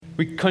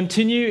We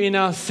continue in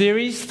our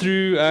series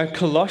through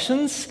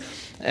Colossians,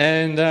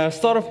 and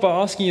start off by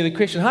asking you the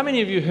question: how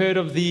many of you heard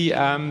of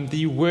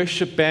the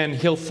worship band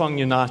Hillsong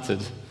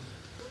United?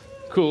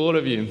 Cool, all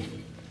of you.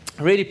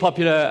 Really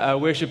popular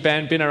worship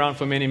band, been around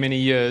for many, many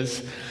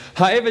years.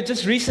 However,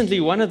 just recently,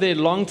 one of their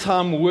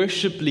long-time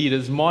worship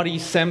leaders, Marty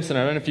Sampson,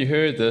 I don't know if you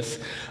heard this,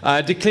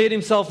 declared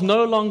himself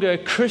no longer a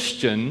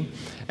Christian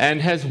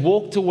and has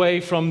walked away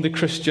from the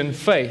Christian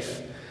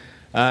faith.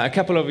 A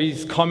couple of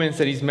his comments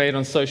that he's made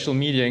on social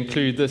media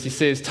include this. He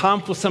says,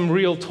 "Time for some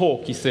real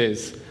talk," he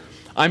says.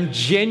 "I'm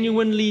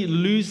genuinely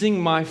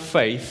losing my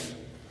faith,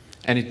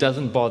 and it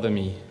doesn't bother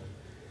me."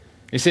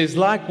 He says,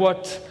 like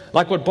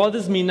what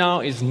bothers me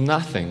now is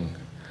nothing.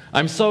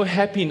 I'm so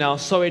happy now,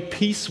 so at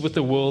peace with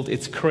the world,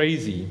 it's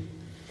crazy.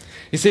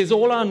 He says,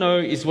 "All I know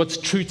is what's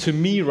true to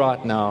me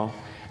right now,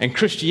 and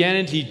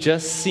Christianity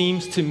just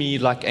seems to me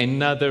like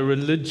another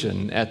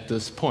religion at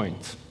this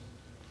point."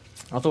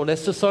 I thought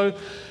that's just so...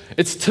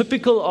 It's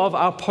typical of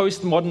our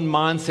postmodern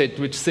mindset,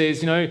 which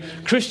says,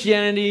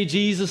 Christianity,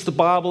 Jesus, the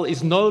Bible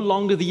is no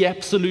longer the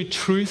absolute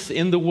truth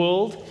in the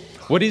world.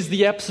 What is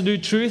the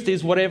absolute truth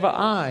is whatever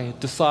I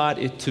decide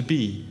it to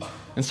be.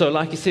 And so,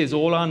 like he says,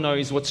 all I know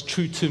is what's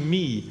true to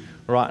me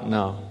right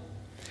now.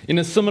 In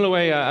a similar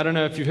way, I don't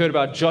know if you've heard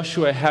about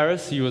Joshua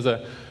Harris. He was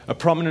a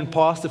prominent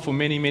pastor for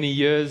many, many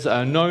years,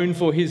 known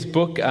for his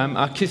book,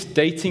 I Kissed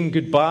Dating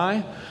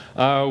Goodbye,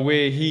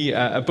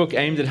 where a book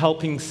aimed at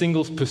helping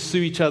singles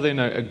pursue each other in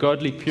a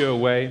godly, pure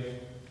way.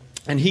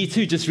 And he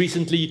too just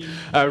recently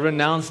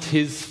renounced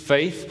his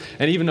faith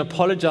and even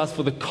apologized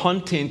for the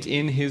content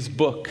in his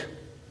book.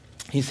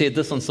 He said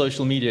this on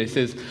social media. He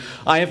says,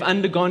 "I have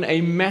undergone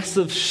a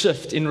massive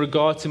shift in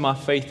regard to my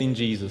faith in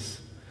Jesus.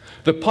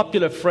 The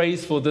popular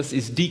phrase for this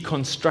is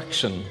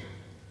deconstruction."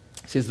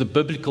 He says the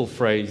biblical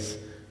phrase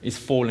is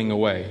falling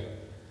away.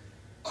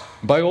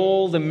 "By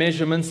all the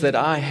measurements that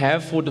I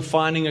have for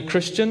defining a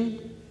Christian,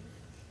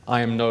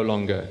 I am no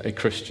longer a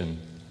Christian.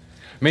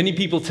 Many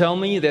people tell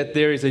me that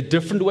there is a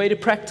different way to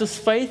practice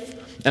faith,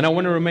 and I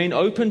want to remain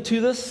open to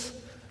this,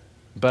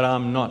 but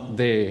I'm not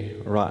there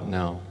right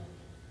now."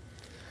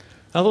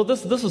 I thought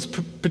this was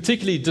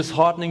particularly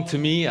disheartening to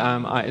me.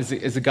 As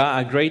a guy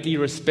I greatly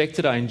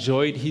respected, I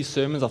enjoyed his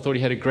sermons. I thought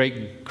he had a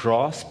great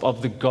grasp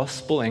of the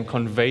gospel and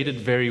conveyed it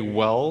very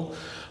well.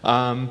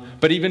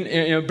 But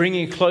even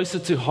bringing it closer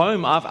to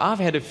home, I've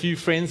had a few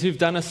friends who've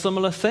done a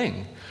similar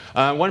thing.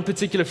 One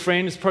particular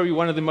friend is probably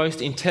one of the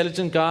most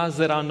intelligent guys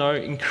that I know,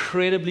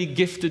 incredibly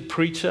gifted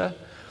preacher,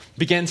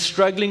 began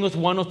struggling with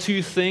one or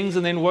two things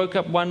and then woke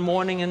up one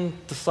morning and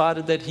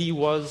decided that he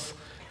was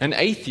an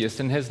atheist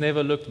and has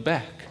never looked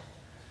back.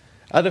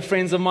 Other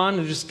friends of mine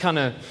are just kind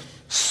of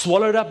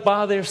swallowed up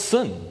by their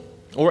sin,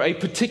 or a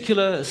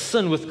particular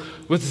sin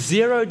with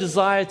zero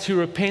desire to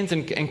repent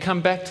and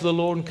come back to the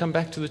Lord and come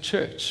back to the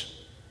church.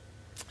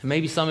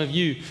 Maybe some of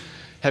you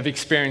have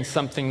experienced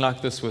something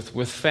like this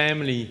with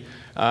family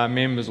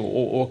members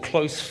or a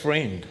close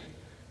friend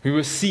who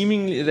were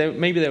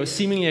maybe they were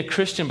seemingly a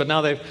Christian, but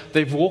now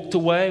they've walked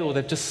away, or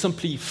they've just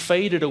simply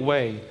faded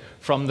away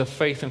from the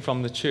faith and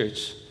from the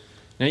church.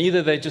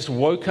 Either they just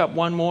woke up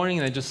one morning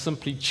and they just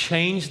simply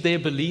changed their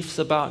beliefs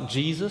about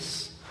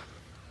Jesus,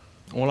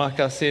 or like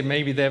I said,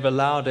 maybe they've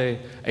allowed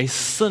a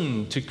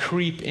sin to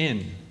creep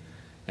in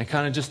and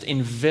kind of just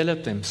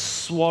envelop them,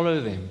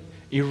 swallow them,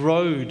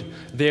 erode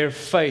their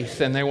faith,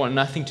 and they want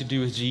nothing to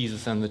do with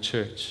Jesus and the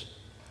church.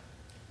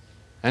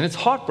 And it's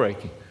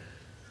heartbreaking,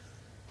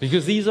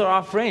 because these are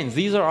our friends,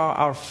 these are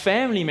our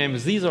family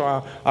members, these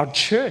are our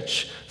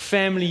church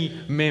family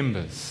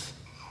members.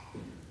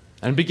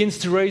 And begins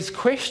to raise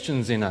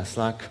questions in us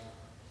like,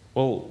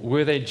 well,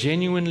 were they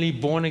genuinely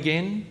born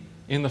again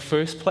in the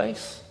first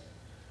place?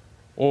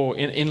 Or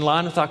in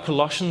line with our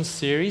Colossians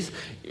series,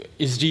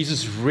 is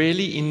Jesus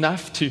really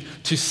enough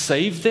to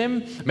save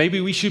them?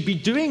 Maybe we should be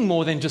doing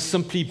more than just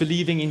simply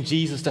believing in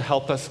Jesus to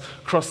help us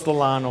cross the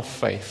line of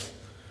faith.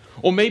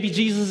 Or maybe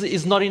Jesus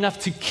is not enough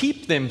to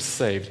keep them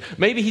saved.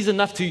 Maybe he's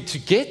enough to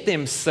get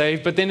them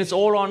saved, but then it's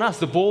all on us.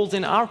 The ball's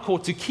in our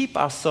court to keep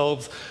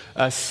ourselves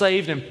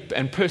saved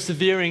and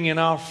persevering in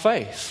our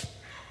faith.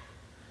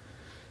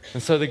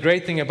 And so the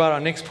great thing about our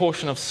next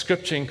portion of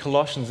Scripture in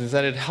Colossians is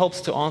that it helps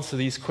to answer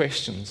these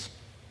questions.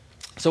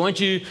 So once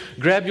you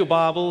grab your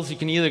Bibles, you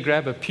can either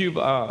grab a pew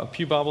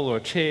Bible or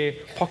a chair,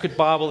 pocket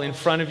Bible in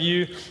front of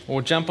you,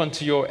 or jump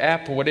onto your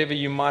app or whatever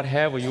you might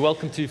have, or you're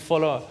welcome to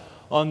follow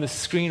on the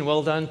screen.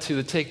 Well done to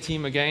the tech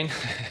team again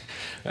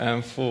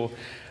for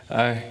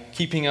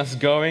keeping us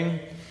going.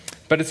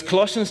 But it's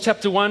Colossians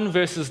chapter 1,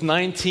 verses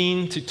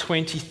 19 to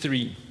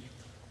 23.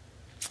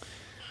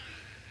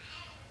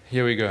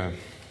 Here we go.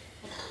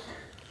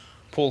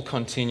 Paul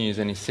continues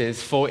and he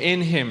says, "For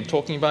in him,"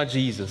 talking about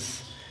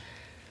Jesus,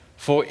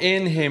 "for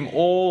in him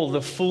all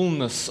the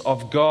fullness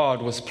of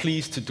God was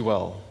pleased to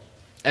dwell,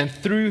 and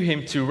through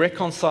him to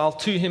reconcile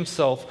to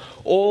himself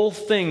all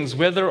things,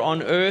 whether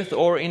on earth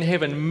or in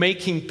heaven,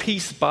 making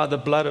peace by the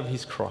blood of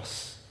his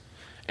cross.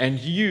 And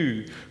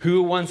you,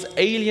 who were once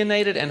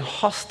alienated and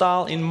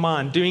hostile in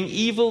mind, doing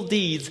evil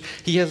deeds,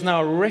 he has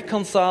now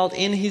reconciled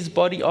in his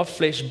body of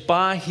flesh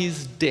by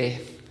his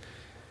death,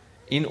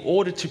 in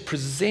order to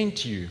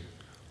present you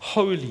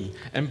holy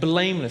and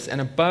blameless and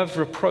above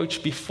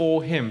reproach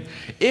before him.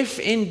 If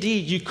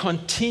indeed you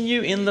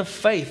continue in the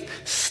faith,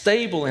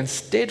 stable and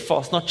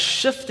steadfast, not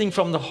shifting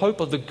from the hope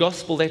of the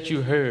gospel that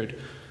you heard,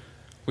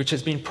 which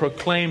has been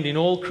proclaimed in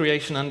all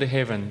creation under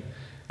heaven,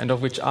 and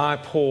of which I,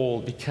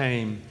 Paul,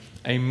 became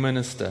a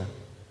minister.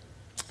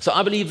 So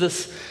I believe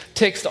this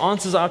text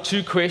answers our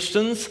two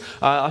questions.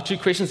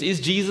 Is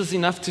Jesus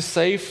enough to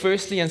save,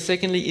 firstly? And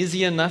secondly, is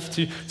he enough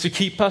to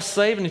keep us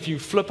saved? And if you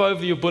flip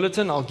over your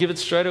bulletin, I'll give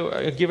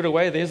it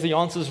away. There's the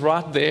answers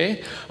right there,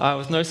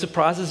 with no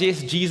surprises.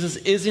 Yes, Jesus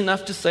is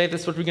enough to save.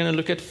 That's what we're going to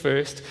look at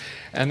first.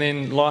 And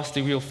then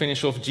lastly, we'll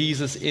finish off,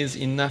 Jesus is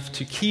enough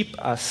to keep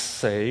us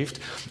saved.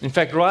 In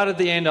fact, right at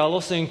the end, I'll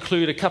also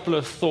include a couple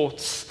of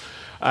thoughts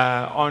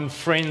on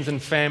friends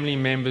and family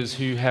members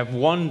who have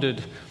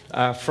wandered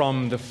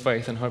from the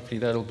faith, and hopefully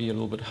that'll be a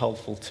little bit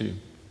helpful too.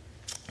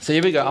 So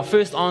here we go. Our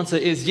first answer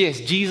is yes,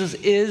 Jesus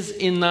is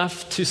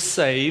enough to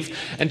save.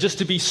 And just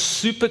to be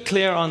super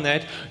clear on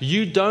that,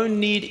 you don't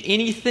need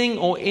anything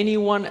or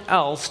anyone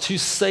else to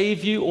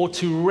save you or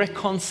to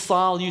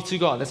reconcile you to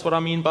God. That's what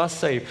I mean by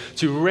save,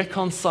 to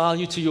reconcile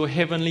you to your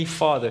heavenly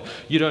Father.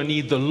 You don't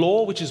need the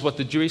law, which is what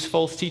the Jewish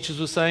false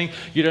teachers were saying.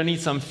 You don't need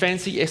some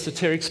fancy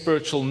esoteric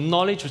spiritual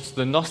knowledge, which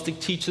the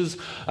Gnostic teachers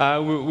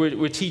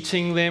were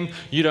teaching them.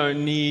 You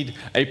don't need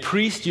a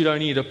priest. You don't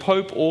need a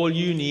pope. All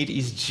you need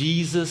is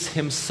Jesus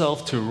himself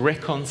to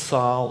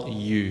reconcile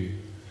you.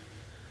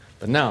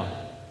 But now,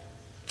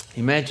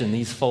 imagine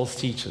these false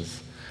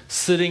teachers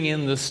sitting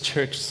in this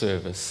church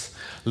service,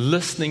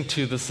 listening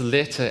to this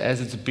letter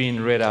as it's being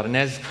read out. And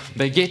as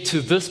they get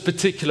to this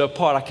particular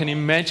part, I can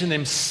imagine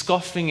them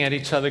scoffing at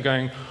each other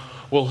going,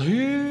 well,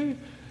 who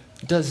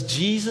does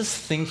Jesus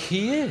think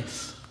he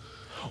is?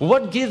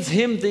 What gives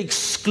him the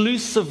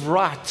exclusive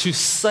right to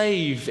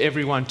save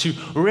everyone, to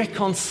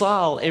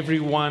reconcile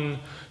everyone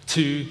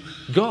to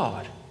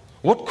God?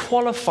 What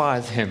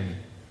qualifies him?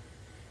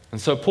 And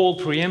so Paul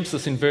preempts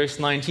this in verse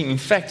 19. In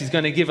fact, he's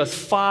going to give us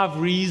 5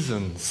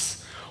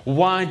 reasons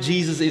why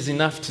Jesus is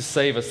enough to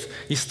save us.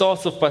 He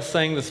starts off by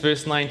saying this,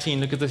 verse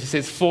 19. Look at this. He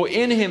says, for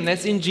in him,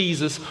 that's in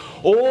Jesus,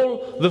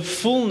 all the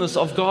fullness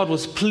of God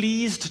was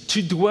pleased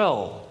to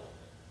dwell.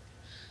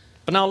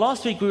 But now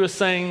last week we were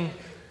saying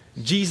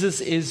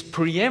Jesus is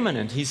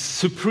preeminent. He's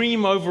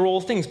supreme over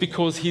all things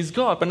because he's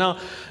God. But now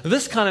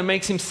this kind of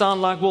makes him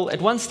sound like, well, at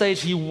one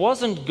stage he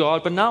wasn't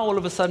God, but now all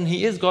of a sudden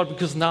he is God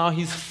because now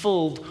he's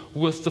filled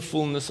with the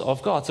fullness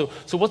of God. So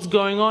what's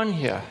going on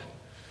here?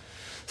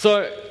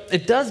 So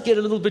it does get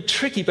a little bit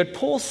tricky, but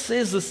Paul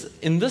says this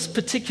in this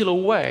particular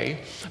way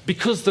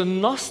because the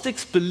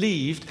Gnostics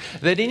believed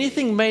that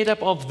anything made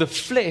up of the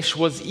flesh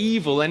was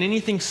evil and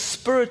anything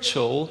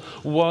spiritual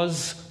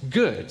was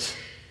good.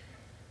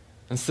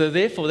 And so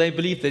therefore they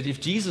believed that if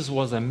Jesus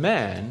was a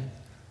man,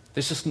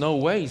 there's just no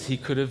ways he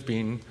could have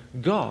been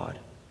God.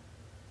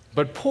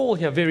 But Paul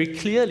here very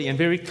clearly and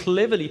very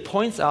cleverly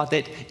points out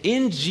that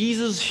in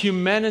Jesus'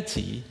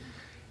 humanity,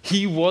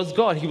 he was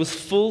God. He was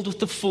filled with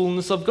the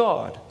fullness of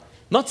God.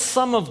 Not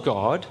some of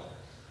God.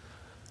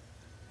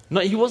 No,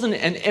 he wasn't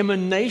an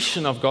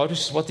emanation of God, which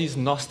is what these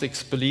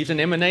Gnostics believed. An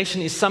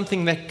emanation is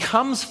something that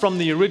comes from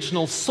the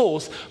original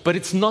source, but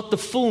it's not the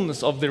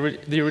fullness of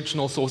the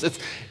original source.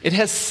 It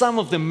has some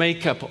of the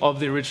makeup of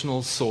the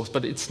original source,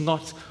 but it's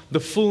not the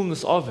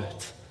fullness of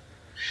it.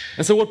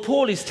 And so what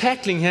Paul is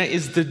tackling here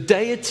is the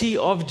deity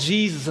of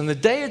Jesus. And the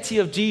deity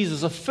of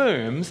Jesus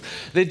affirms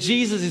that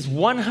Jesus is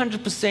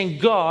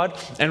 100% God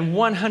and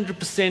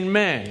 100%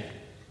 man.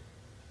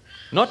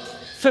 Not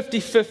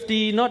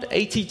 50-50, not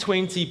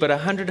 80-20, but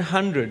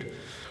 100-100.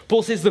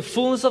 Paul says the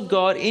fullness of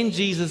God in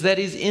Jesus, that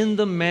is in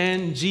the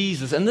man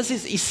Jesus. And this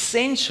is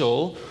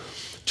essential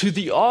to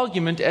the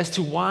argument as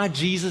to why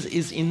Jesus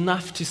is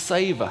enough to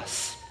save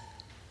us.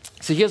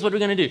 So here's what we're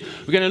going to do.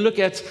 We're going to look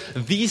at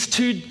these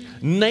two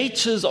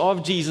natures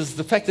of Jesus,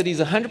 the fact that he's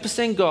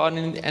 100% God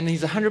and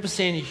he's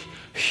 100%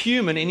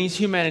 human in his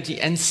humanity,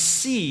 and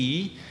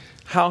see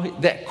how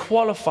that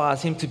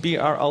qualifies him to be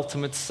our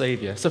ultimate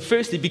Savior. So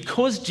firstly,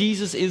 because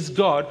Jesus is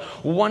God,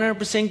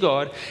 100%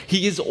 God,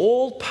 he is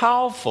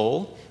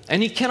all-powerful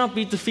and he cannot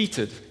be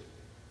defeated.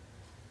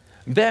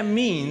 That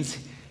means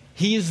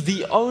he is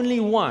the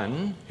only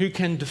one who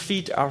can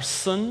defeat our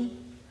sin,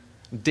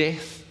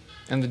 death,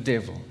 and the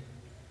devil.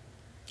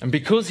 And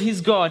because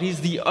he's God, he's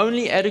the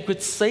only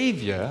adequate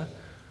Savior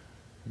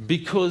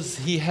because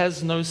he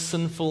has no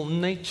sinful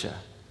nature.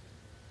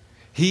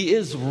 He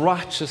is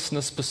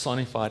righteousness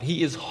personified.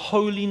 He is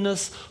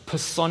holiness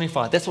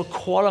personified. That's what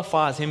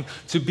qualifies him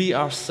to be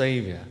our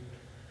Savior.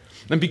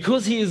 And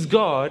because he is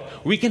God,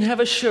 we can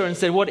have assurance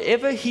that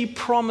whatever he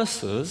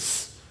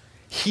promises,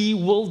 he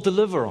will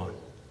deliver on.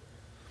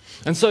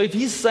 And so if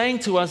he's saying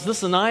to us,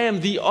 listen, I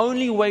am the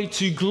only way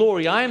to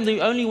glory, I am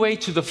the only way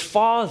to the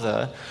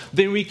Father,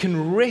 then we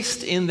can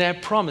rest in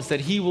that promise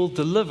that he will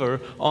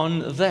deliver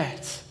on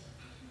that.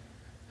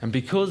 And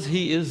because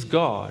he is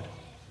God,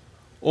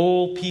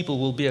 all people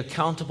will be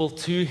accountable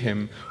to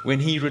him when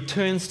he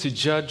returns to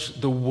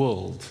judge the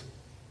world.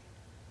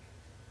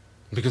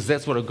 Because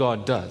that's what a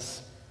God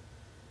does.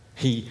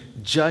 He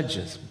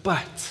judges,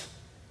 but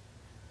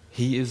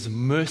he is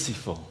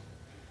merciful.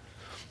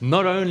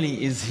 Not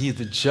only is he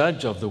the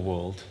judge of the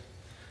world,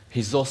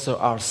 he's also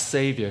our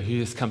Savior who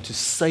has come to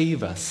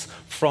save us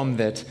from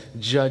that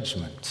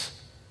judgment.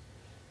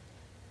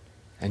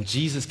 And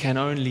Jesus can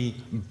only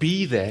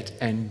be that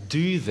and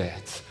do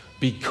that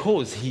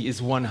because he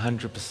is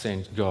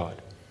 100%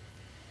 God.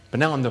 But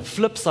now on the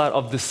flip side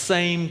of the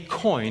same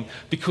coin,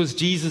 because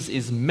Jesus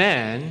is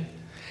man,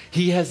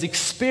 he has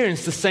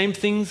experienced the same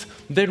things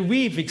that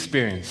we've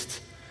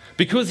experienced.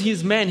 Because he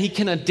is man, he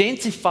can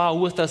identify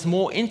with us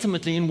more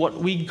intimately in what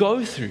we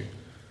go through.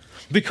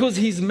 Because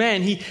he's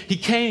man, he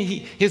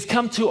has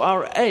come to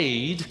our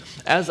aid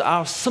as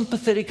our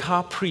sympathetic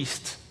high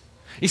priest,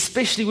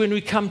 especially when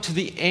we come to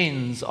the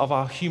ends of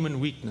our human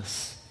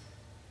weakness.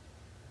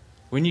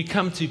 When you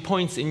come to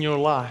points in your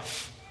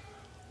life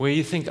where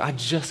you think, I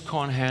just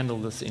can't handle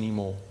this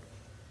anymore.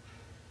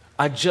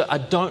 I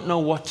don't know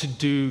what to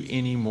do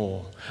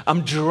anymore.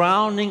 I'm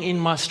drowning in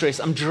my stress.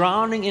 I'm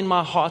drowning in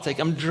my heartache.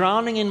 I'm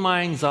drowning in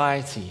my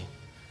anxiety.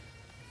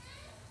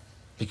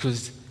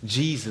 Because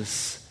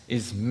Jesus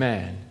is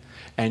man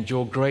and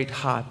your great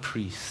high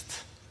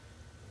priest.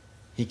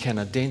 He can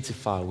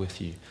identify with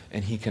you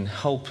and he can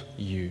help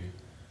you.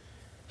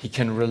 He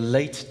can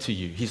relate to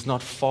you. He's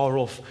not far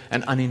off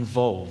and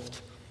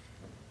uninvolved.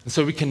 And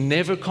so we can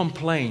never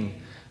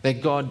complain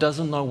that God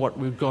doesn't know what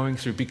we're going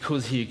through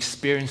because he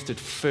experienced it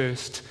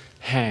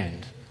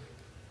firsthand.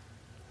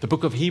 The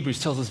book of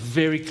Hebrews tells us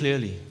very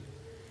clearly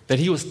that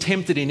he was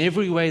tempted in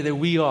every way that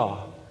we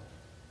are,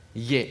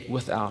 yet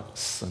without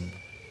sin.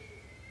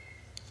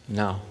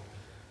 Now,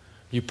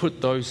 you put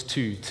those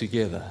two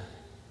together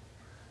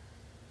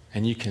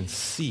and you can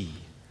see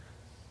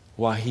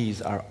why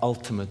he's our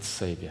ultimate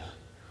Savior.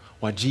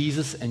 Why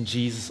Jesus and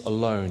Jesus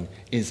alone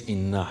is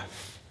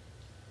enough.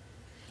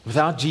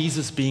 Without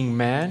Jesus being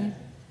man,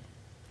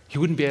 he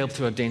wouldn't be able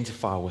to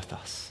identify with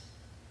us.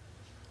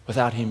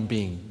 Without him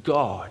being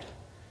God,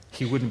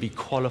 he wouldn't be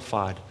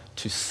qualified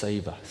to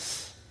save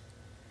us.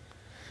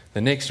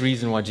 The next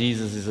reason why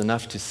Jesus is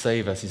enough to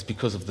save us is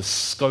because of the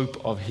scope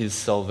of his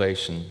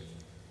salvation.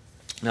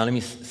 Now let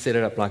me set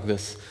it up like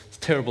this. It's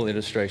a terrible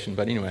illustration,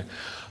 but anyway.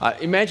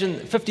 Imagine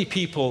 50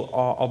 people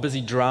are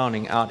busy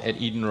drowning out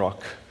at Eden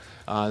Rock.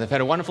 They've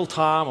had a wonderful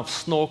time of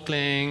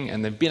snorkeling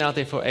and they've been out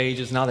there for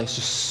ages. Now they're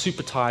just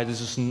super tired. There's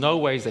just no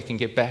ways they can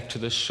get back to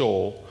the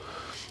shore.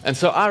 And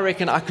so I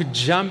reckon I could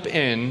jump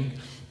in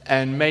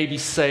and maybe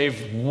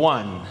save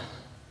one.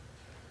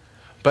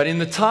 But in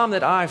the time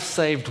that I've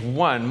saved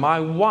one, my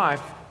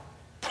wife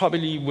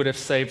probably would have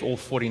saved all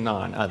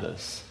 49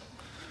 others.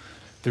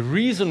 The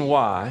reason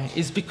why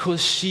is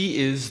because she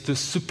is the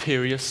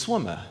superior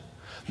swimmer.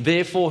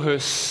 Therefore, her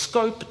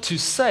scope to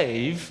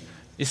save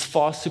is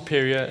far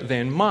superior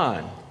than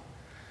mine.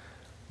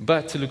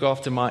 But to look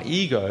after my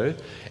ego,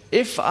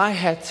 if I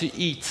had to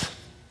eat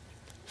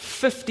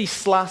 50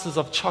 slices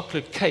of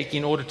chocolate cake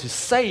in order to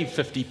save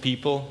 50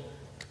 people,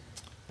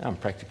 I'm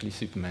practically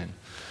Superman.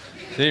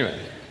 So anyway,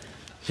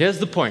 here's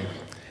the point.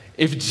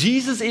 If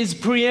Jesus is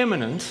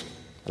preeminent,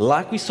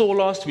 like we saw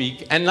last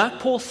week, and like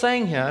Paul's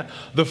saying here,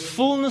 the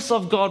fullness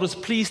of God was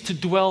pleased to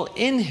dwell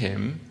in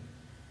him,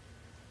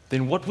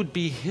 then what would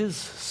be his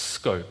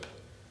scope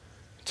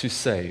to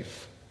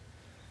save?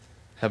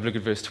 Have a look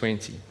at verse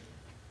 20.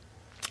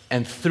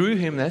 And through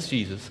him, that's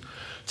Jesus,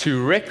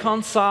 to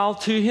reconcile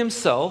to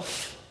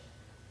himself,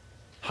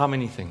 how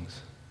many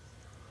things?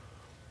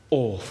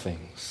 All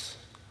things,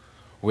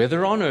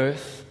 whether on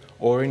earth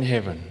or in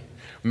heaven,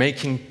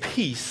 making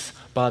peace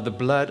by the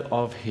blood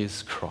of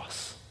his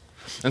cross.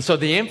 And so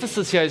the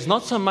emphasis here is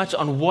not so much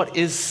on what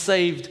is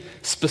saved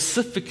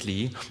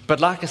specifically, but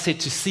like I said,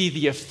 to see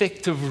the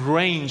effective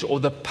range or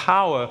the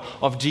power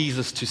of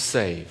Jesus to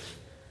save.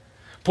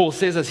 Paul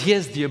says that he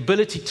has the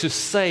ability to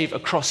save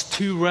across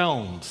two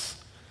realms,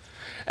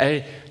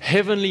 a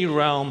heavenly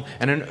realm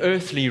and an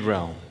earthly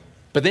realm.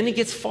 But then he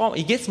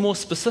gets more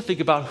specific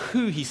about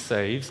who he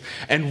saves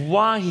and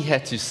why he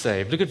had to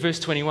save. Look at verse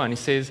 21. He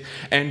says,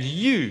 and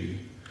you,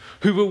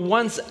 who were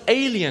once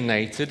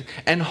alienated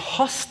and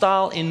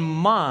hostile in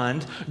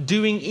mind,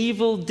 doing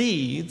evil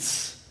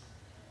deeds,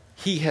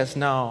 he has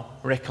now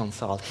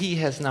reconciled. He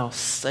has now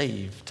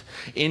saved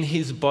in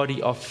his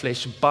body of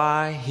flesh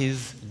by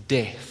his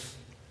death.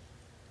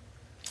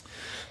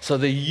 So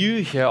the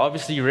you here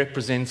obviously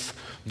represents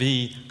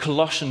the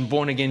Colossian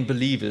born-again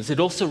believers. It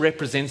also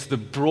represents the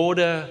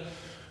broader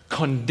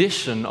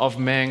condition of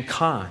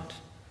mankind.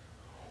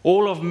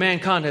 All of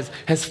mankind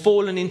has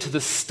fallen into the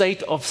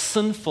state of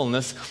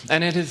sinfulness,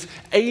 and it has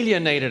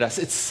alienated us.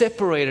 It's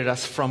separated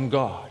us from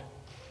God.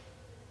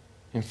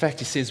 In fact,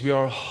 he says we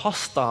are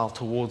hostile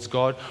towards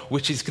God,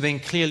 which is then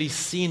clearly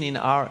seen in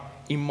our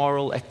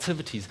immoral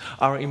activities,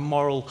 our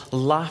immoral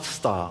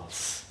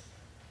lifestyles.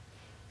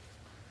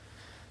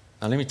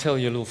 Now, let me tell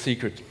you a little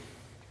secret.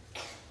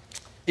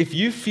 If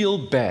you feel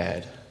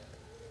bad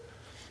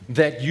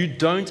that you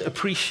don't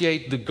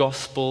appreciate the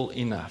gospel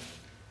enough.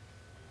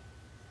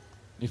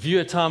 If you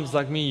at times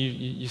like me,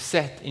 you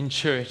sat in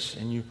church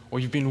or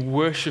you've been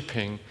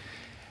worshiping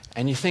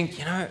and you think,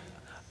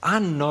 I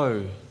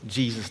know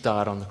Jesus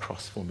died on the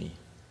cross for me.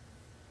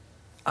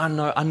 I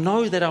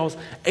know that I was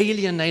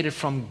alienated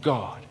from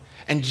God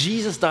and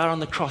Jesus died on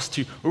the cross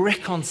to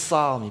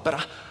reconcile me,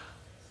 but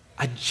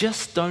I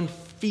just don't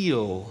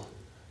feel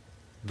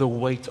the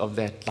weight of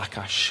that like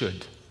I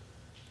should.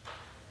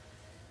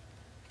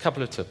 A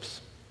couple of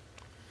tips.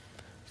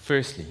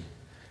 Firstly,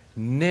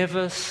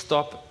 never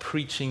stop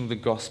preaching the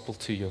gospel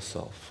to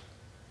yourself.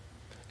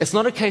 It's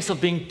not a case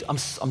of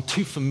I'm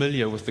too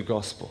familiar with the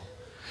gospel.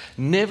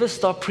 Never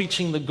stop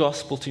preaching the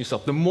gospel to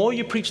yourself. The more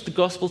you preach the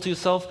gospel to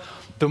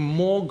yourself, the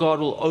more God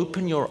will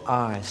open your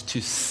eyes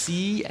to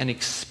see and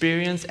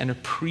experience and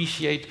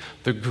appreciate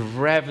the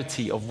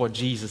gravity of what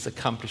Jesus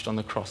accomplished on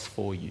the cross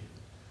for you.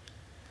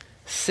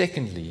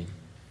 Secondly,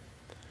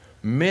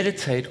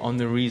 meditate on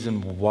the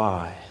reason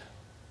why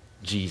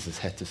Jesus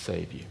had to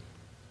save you.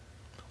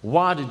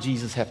 Why did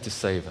Jesus have to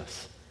save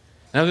us?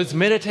 Now let's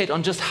meditate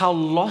on just how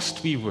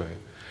lost we were,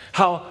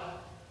 how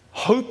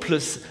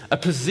hopeless a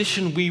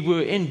position we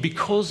were in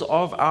because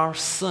of our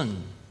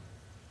sin.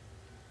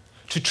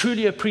 To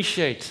truly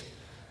appreciate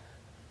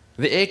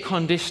the air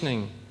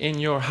conditioning in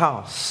your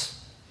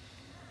house,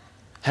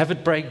 have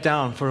it break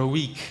down for a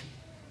week.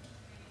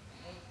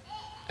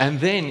 And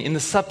then in the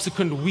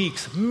subsequent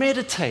weeks,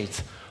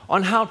 meditate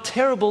on how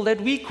terrible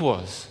that week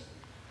was.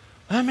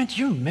 I mean, do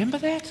you remember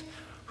that?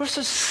 We were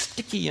so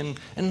sticky and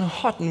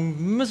hot and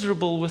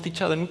miserable with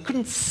each other and we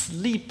couldn't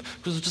sleep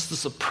because it was just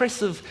this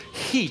oppressive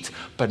heat.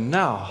 But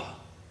now,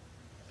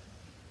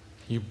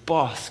 you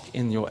bask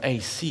in your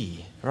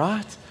AC,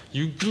 right?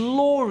 You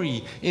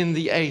glory in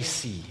the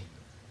AC.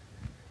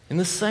 In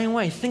the same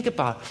way, think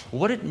about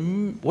what it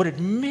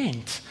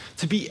meant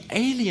to be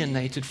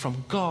alienated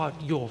from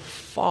God, your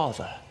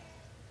Father.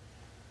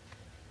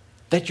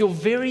 That your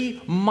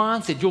very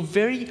mindset, your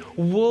very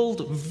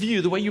world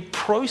view, the way you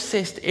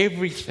processed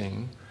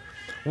everything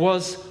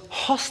was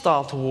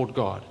hostile toward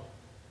God.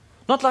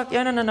 Not like,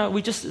 no,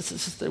 we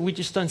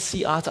just don't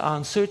see eye to eye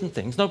on certain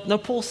things. No,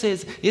 Paul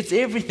says it's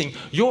everything.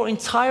 Your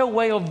entire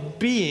way of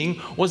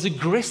being was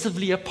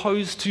aggressively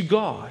opposed to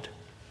God.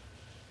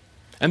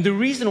 And the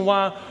reason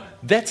why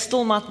that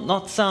still might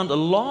not sound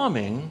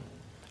alarming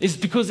is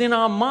because in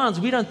our minds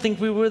we don't think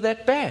we were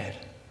that bad.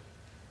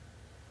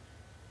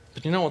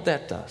 But you know what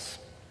that does?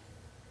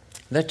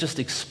 That just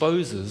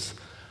exposes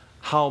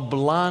how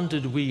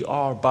blinded we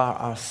are by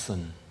our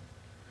sin.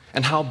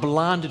 And how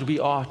blinded we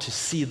are to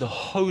see the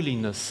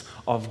holiness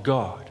of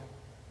God.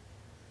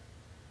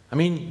 I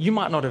mean, you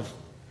might not have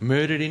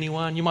murdered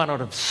anyone. You might not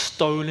have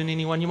stolen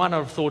anyone. You might not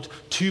have thought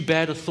too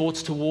bad of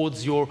thoughts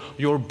towards your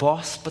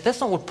boss. But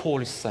that's not what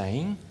Paul is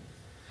saying.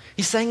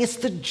 He's saying it's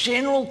the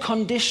general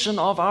condition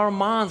of our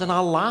minds and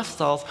our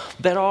lifestyles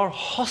that are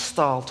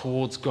hostile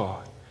towards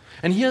God.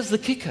 And here's the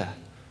kicker.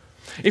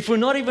 If we're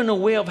not even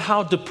aware of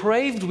how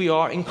depraved we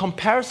are in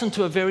comparison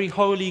to a very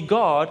holy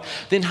God,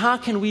 then how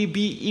can we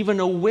be even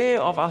aware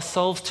of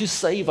ourselves to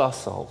save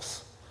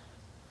ourselves?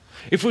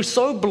 If we're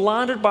so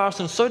blinded by our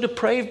sin, so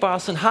depraved by our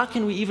sin, how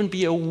can we even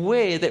be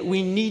aware that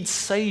we need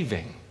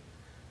saving?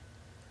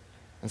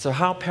 And so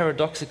how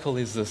paradoxical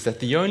is this, that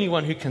the only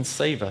one who can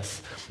save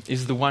us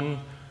is the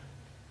one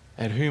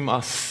at whom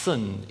our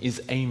sin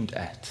is aimed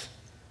at?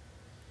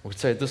 We would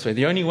say it this way,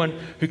 the only one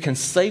who can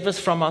save us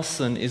from our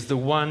sin is the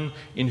one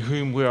in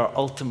whom we are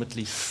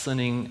ultimately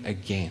sinning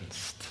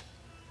against.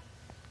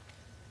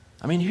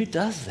 I mean, who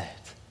does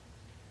that?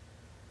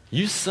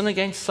 You sin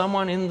against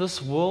someone in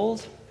this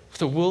world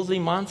with a worldly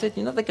mindset,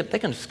 they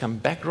can just come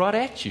back right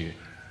at you.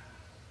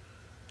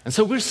 And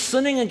so we're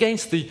sinning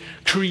against the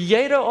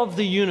creator of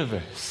the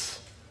universe.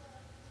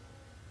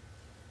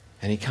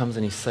 And he comes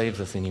and he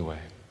saves us anyway.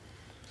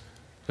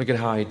 Look at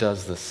how he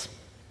does this.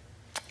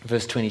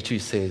 Verse 22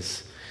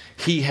 says,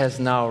 He has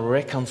now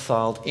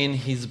reconciled in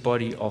his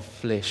body of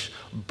flesh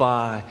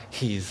by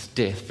his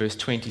death. Verse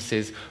 20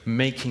 says,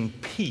 making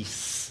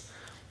peace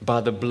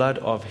by the blood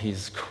of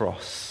his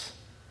cross.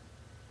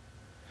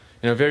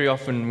 Very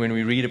often when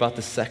we read about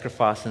the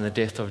sacrifice and the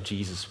death of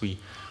Jesus, we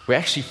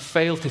actually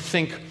fail to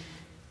think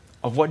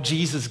of what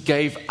Jesus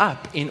gave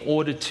up in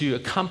order to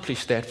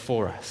accomplish that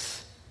for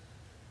us.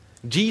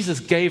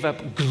 Jesus gave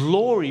up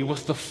glory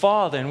with the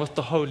Father and with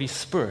the Holy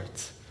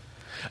Spirit.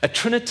 A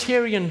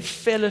Trinitarian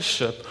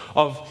fellowship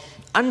of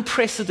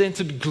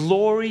unprecedented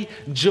glory,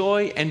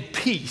 joy, and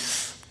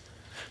peace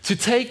to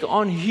take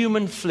on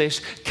human flesh,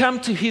 come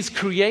to his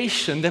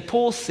creation that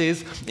Paul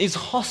says is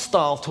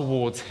hostile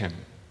towards him.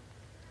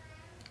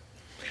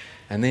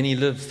 And then he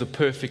lives the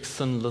perfect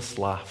sinless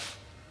life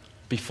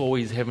before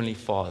his heavenly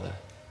Father,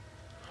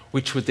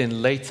 which would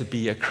then later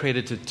be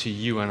accredited to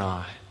you and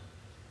I.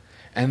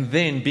 And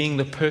then being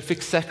the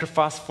perfect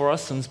sacrifice for our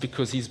sins,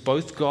 because he's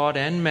both God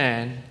and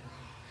man,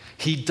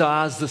 he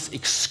dies this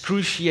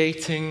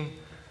excruciating,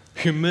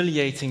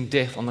 humiliating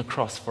death on the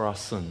cross for our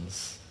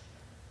sins.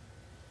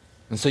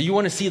 And so you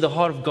want to see the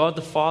heart of God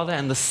the Father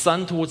and the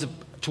Son towards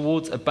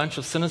a bunch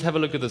of sinners? Have a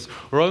look at this.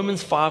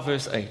 Romans 5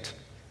 verse 8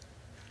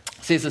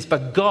 says this,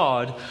 but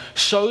God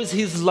shows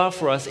his love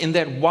for us in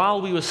that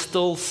while we were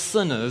still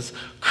sinners,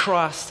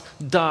 Christ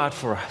died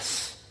for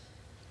us.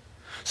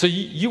 So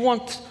you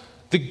want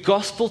the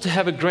gospel to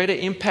have a greater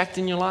impact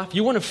in your life?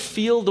 You want to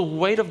feel the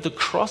weight of the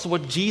cross,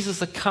 what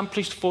Jesus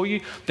accomplished for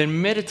you?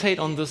 Then meditate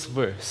on this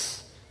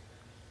verse.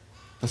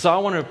 And so I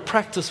want to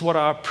practice what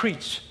I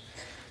preach.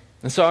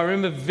 And so I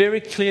remember very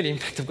clearly, in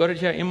fact, I've got it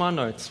here in my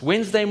notes.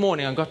 Wednesday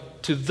morning, I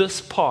got to this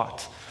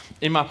part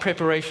in my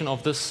preparation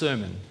of this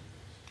sermon,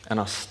 and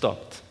I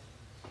stopped.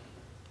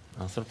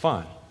 I said,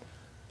 fine.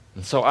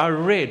 And so I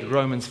read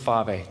Romans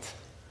 5:8,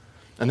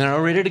 and then I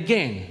read it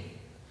again,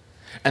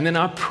 and then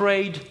I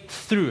prayed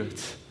through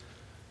it.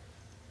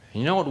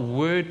 You know what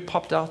word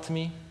popped out to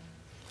me?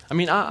 I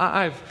mean,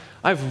 I've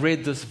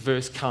read this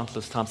verse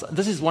countless times.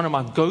 This is one of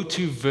my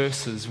go-to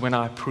verses when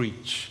I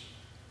preach.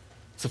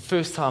 It's the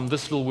first time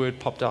this little word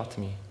popped out to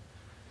me.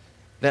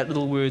 That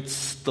little word,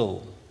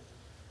 still.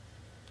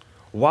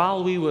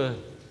 While we were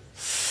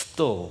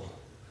still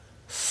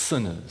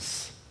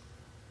sinners,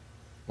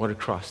 what did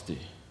Christ do?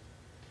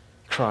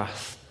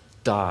 Christ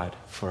died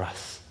for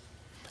us.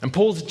 And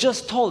Paul's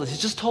just told us,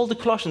 he's just told the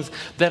Colossians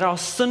that our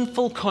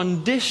sinful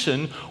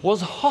condition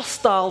was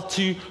hostile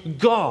to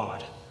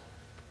God.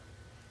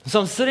 So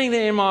I'm sitting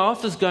there in my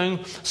office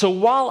going, so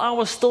while I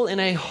was still in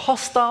a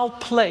hostile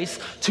place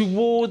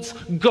towards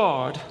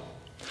God,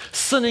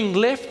 sinning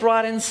left,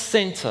 right, and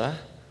center,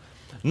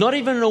 not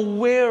even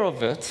aware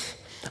of it,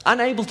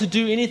 unable to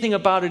do anything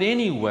about it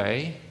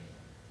anyway,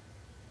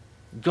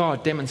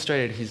 God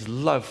demonstrated his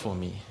love for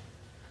me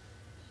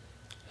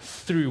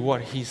through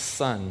what his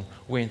Son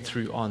went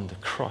through on the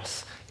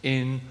cross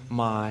in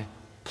my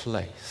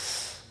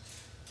place.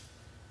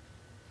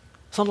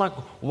 It's not like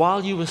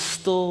while you were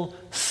still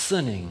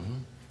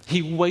sinning,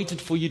 he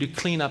waited for you to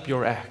clean up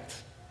your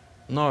act.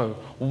 No,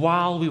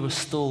 while we were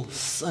still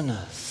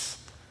sinners,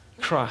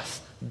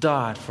 Christ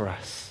died for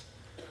us.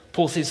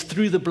 Paul says,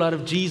 through the blood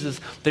of Jesus,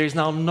 there is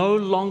now no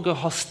longer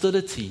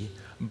hostility,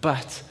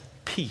 but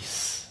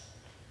peace.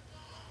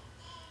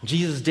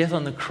 Jesus' death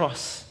on the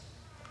cross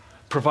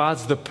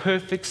provides the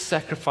perfect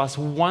sacrifice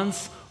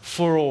once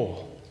for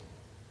all.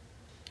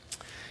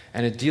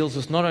 And it deals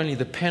with not only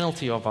the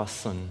penalty of our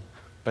sin,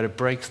 but it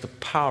breaks the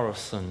power of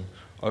sin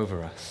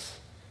over us.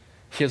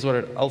 Here's what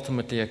it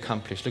ultimately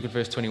accomplished. Look at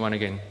verse 21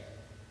 again.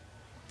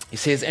 He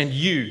says, and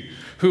you,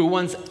 who were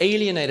once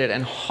alienated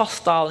and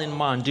hostile in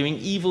mind, doing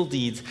evil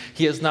deeds,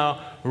 he is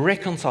now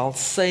reconciled,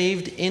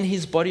 saved in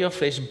his body of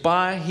flesh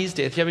by his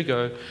death, here we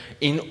go,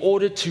 in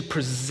order to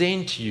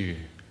present you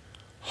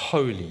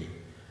holy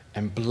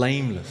and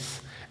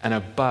blameless and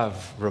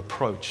above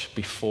reproach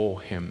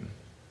before him.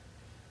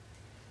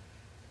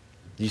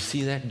 You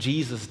see that?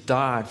 Jesus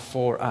died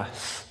for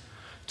us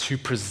to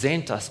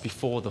present us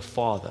before the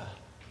Father.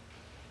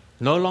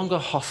 No longer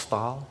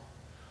hostile,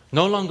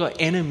 no longer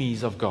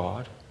enemies of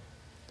God,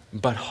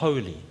 but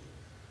holy,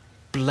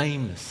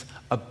 blameless,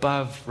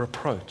 above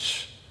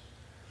reproach.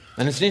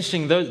 And it's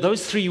interesting,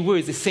 those three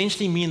words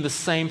essentially mean the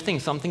same thing.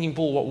 So I'm thinking,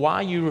 Paul, why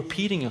are you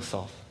repeating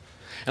yourself?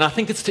 And I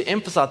think it's to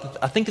emphasize,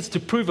 I think it's to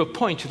prove a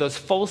point to those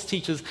false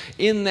teachers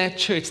in that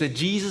church that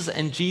Jesus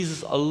and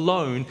Jesus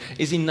alone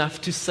is enough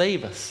to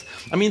save us.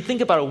 I mean,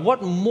 think about it.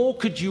 What more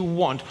could you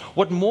want?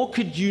 What more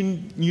could you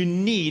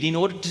need in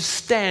order to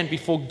stand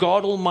before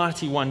God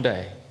Almighty one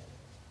day?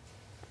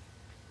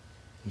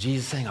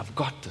 Jesus saying, I've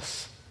got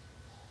this.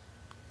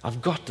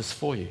 I've got this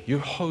for you. You're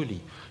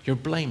holy. You're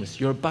blameless.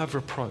 You're above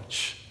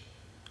reproach.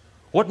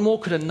 What more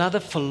could another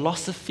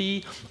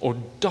philosophy or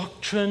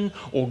doctrine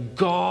or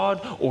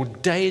God or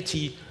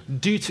deity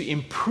do to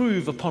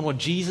improve upon what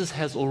Jesus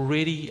has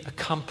already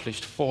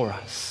accomplished for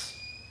us?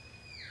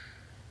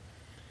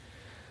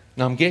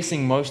 Now, I'm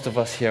guessing most of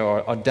us here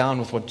are down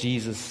with what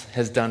Jesus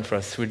has done for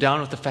us. We're down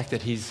with the fact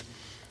that He's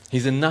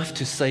enough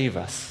to save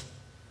us.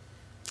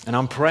 And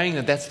I'm praying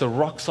that that's the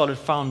rock-solid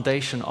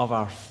foundation of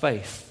our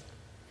faith.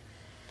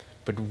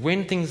 But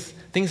when things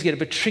get a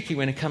bit tricky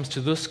when it comes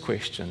to this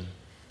question,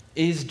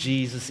 is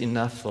Jesus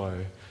enough,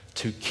 though,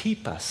 to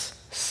keep us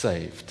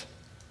saved?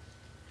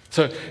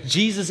 So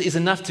Jesus is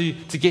enough to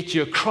get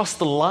you across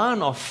the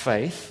line of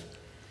faith,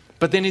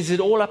 but then is it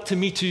all up to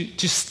me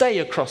to stay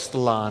across the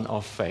line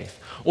of faith?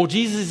 Or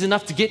Jesus is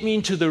enough to get me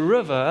into the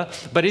river,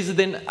 but is it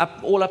then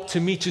all up to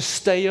me to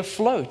stay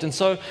afloat? And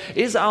so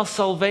is our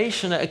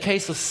salvation a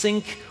case of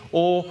sink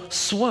or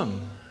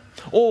swim?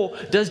 Or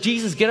does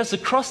Jesus get us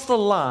across the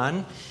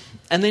line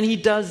and then he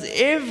does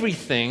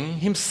everything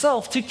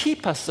himself to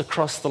keep us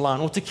across the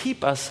line or to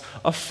keep us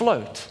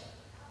afloat?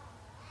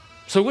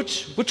 So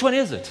which one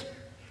is it?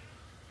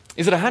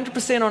 Is it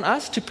 100% on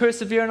us to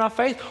persevere in our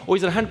faith, or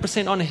is it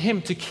 100% on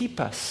him to keep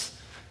us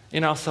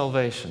in our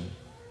salvation?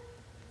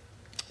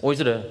 Or is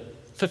it a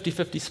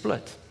 50-50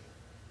 split?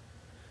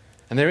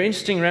 And there are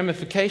interesting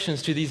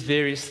ramifications to these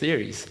various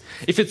theories.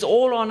 If it's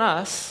all on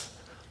us,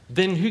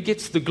 then who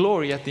gets the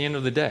glory at the end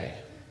of the day?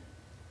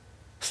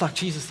 It's like,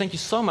 Jesus, thank you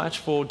so much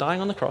for dying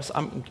on the cross.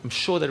 I'm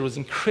sure that it was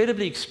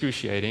incredibly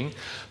excruciating,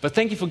 but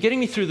thank you for getting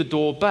me through the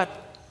door. But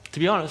to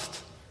be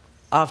honest,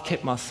 I've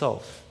kept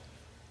myself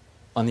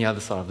on the other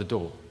side of the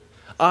door.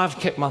 I've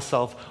kept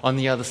myself on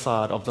the other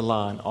side of the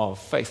line of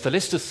faith. So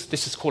let's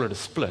just call it a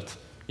split.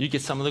 You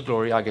get some of the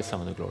glory, I get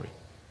some of the glory.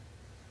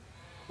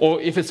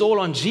 Or if it's all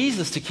on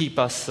Jesus to keep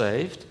us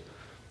saved,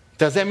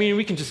 does that mean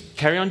we can just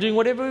carry on doing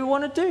whatever we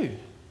want to do?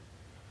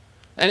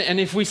 And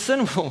if we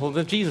sin, well,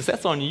 then Jesus,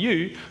 that's on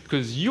you,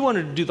 because you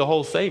wanted to do the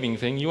whole saving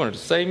thing. You wanted to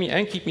save me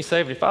and keep me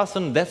saved. If I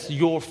sin, that's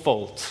your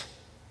fault,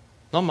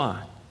 not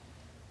mine.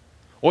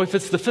 Or if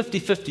it's the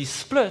 50-50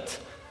 split,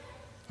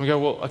 we go,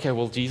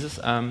 well, Jesus,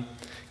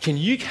 can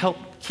you help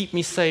keep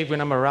me saved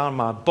when I'm around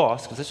my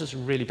boss, because that's just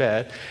really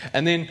bad.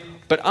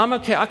 But I'm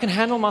okay, I can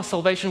handle my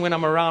salvation when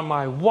I'm around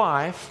my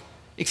wife,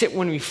 except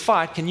when we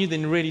fight, can you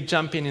then really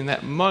jump in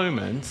that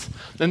moment?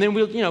 And then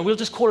we'll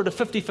just call it a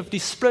 50-50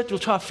 split. We'll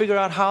try to figure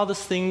out how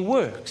this thing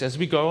works as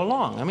we go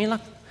along. I mean,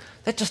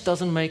 that just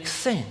doesn't make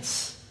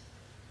sense.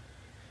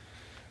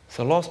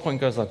 So the last point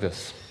goes like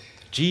this.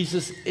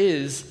 Jesus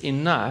is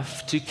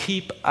enough to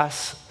keep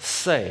us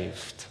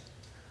saved.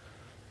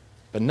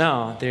 But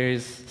now there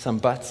is some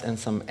buts and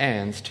some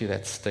ands to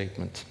that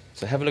statement.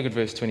 So have a look at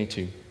verse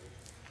 22.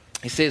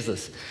 He says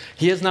this,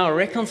 he is now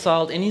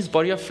reconciled in his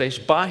body of flesh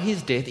by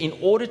his death in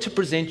order to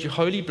present you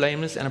holy,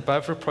 blameless, and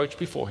above reproach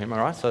before him. All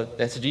right, so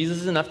that's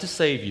Jesus is enough to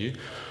save you.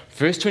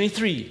 Verse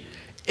 23,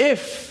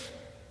 if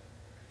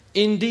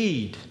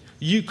indeed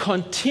you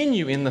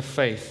continue in the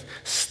faith,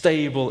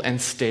 stable and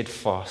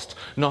steadfast,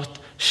 not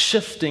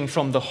shifting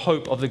from the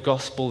hope of the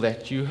gospel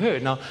that you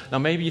heard. Now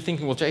maybe you're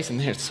thinking, well, Jason,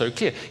 there it's so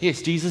clear.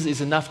 Yes, Jesus is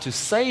enough to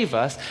save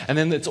us, and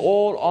then it's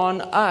all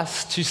on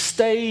us to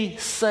stay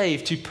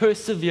saved, to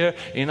persevere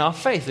in our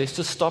faith. Let's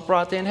just stop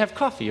right there and have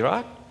coffee,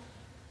 right?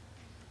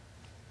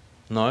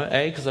 No,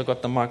 A, because I've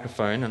got the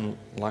microphone and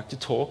like to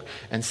talk.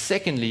 And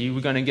secondly,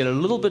 we're going to get a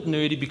little bit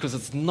nerdy because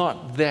it's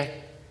not that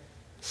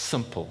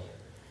simple.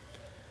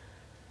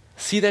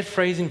 See that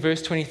phrase in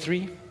verse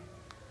 23?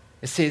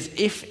 It says,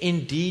 if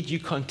indeed you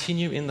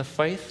continue in the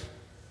faith.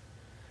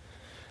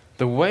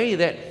 The way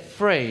that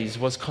phrase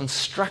was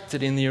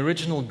constructed in the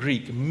original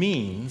Greek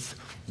means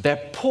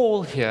that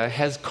Paul here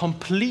has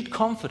complete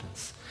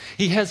confidence.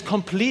 He has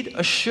complete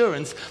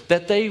assurance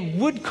that they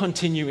would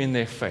continue in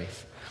their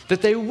faith,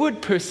 that they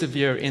would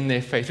persevere in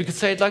their faith. We could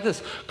say it like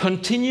this.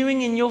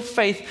 Continuing in your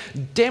faith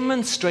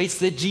demonstrates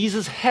that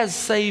Jesus has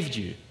saved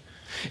you.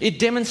 It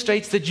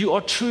demonstrates that you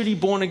are truly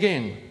born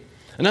again.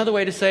 Another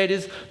way to say it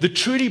is the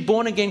truly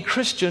born-again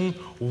Christian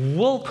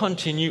will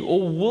continue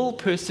or will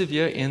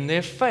persevere in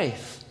their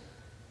faith.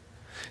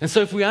 And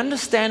so if we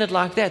understand it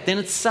like that, then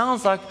it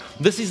sounds like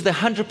this is the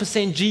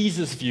 100%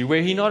 Jesus view,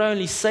 where he not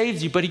only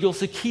saves you, but he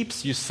also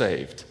keeps you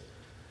saved.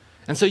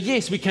 And so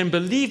yes, we can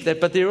believe that,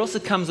 but there also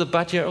comes a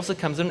but, here also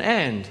comes an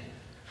and.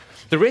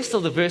 The rest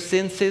of the verse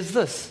then says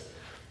this,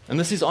 and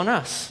this is on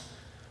us.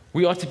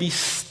 We are to be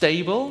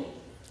stable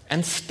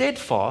and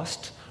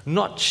steadfast,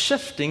 not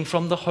shifting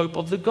from the hope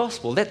of the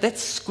gospel.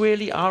 That's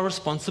squarely our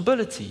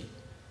responsibility.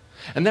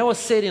 And that was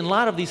said in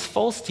light of these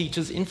false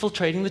teachers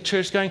infiltrating the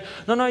church, going,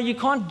 no, you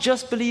can't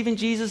just believe in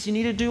Jesus. You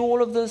need to do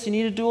all of this. You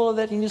need to do all of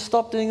that. You need to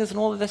stop doing this and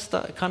all of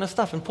that kind of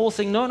stuff. And Paul's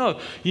saying, no,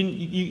 we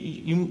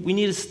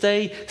need to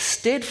stay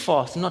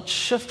steadfast and not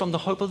shift from the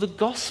hope of the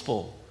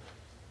gospel.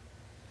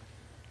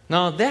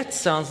 Now, that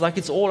sounds like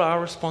it's all our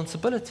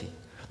responsibility.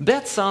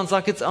 That sounds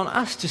like it's on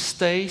us to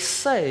stay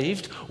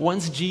saved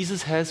once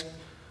Jesus has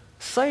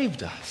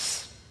saved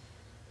us.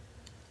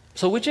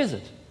 So which is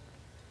it?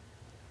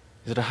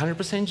 Is it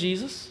 100%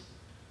 Jesus,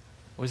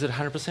 or is it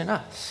 100%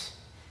 us?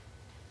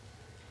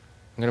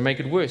 I'm going to make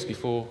it worse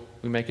before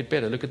we make it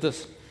better. Look at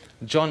this.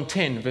 John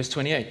 10, verse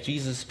 28,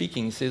 Jesus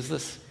speaking says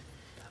this,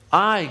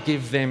 I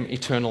give them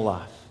eternal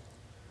life.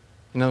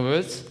 In other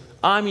words,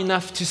 I'm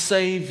enough to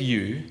save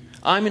you.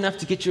 I'm enough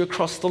to get you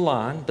across the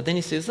line. But then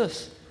he says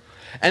this,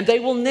 and they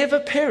will never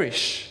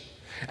perish,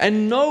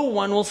 and no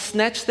one will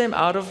snatch them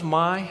out of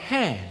my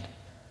hand.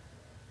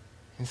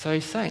 And so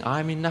he's saying,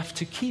 I'm enough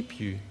to keep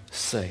you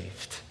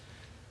saved.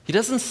 He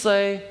doesn't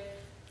say,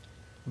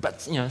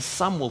 but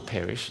some will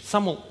perish,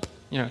 some will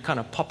kind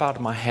of pop out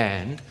of my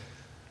hand.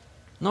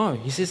 No,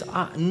 he says,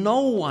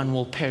 no one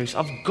will perish.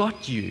 I've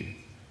got you.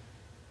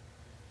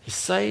 He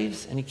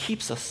saves and he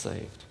keeps us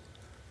saved.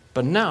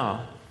 But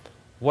now,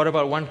 what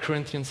about 1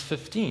 Corinthians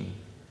 15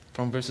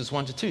 from verses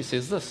 1 to 2? It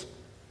says this,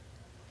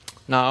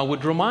 now I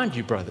would remind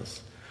you,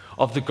 brothers,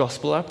 of the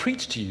gospel I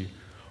preached to you,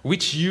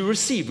 which you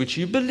received, which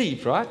you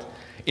believed, right?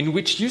 In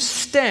which you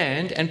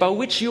stand and by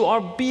which you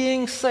are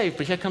being saved.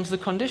 But here comes the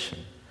condition.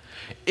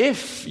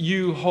 If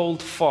you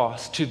hold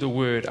fast to the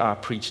word I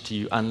preached to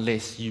you,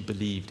 unless you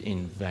believed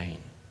in vain.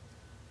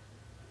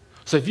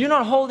 So if you're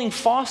not holding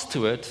fast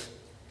to it,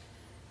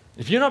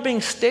 if you're not being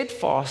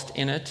steadfast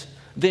in it,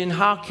 then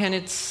how can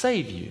it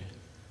save you?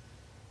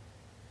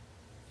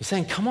 He's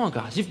saying, come on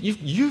guys,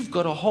 you've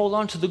got to hold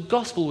on to the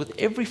gospel with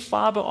every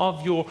fiber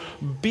of your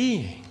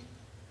being.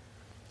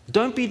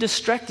 Don't be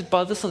distracted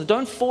by this.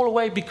 Don't fall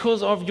away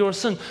because of your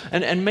sin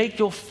and make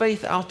your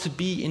faith out to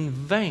be in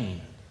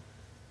vain.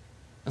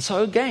 And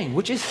so again,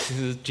 which is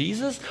it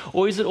Jesus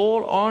or is it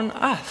all on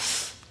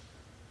us?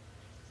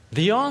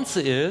 The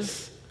answer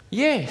is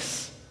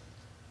yes.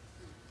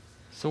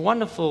 It's a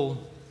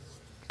wonderful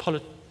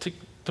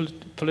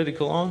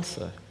political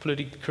answer,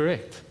 politically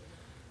correct.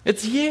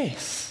 It's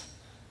yes.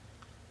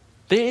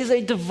 There is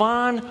a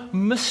divine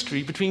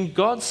mystery between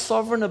God's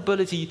sovereign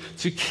ability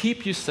to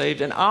keep you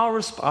saved and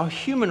our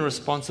human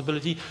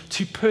responsibility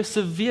to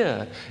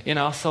persevere in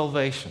our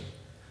salvation.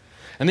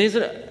 And there's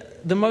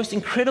the most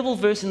incredible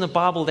verse in the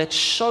Bible that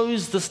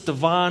shows this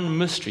divine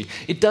mystery.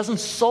 It doesn't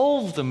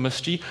solve the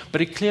mystery,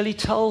 but it clearly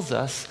tells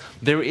us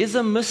there is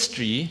a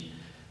mystery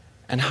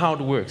and how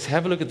it works.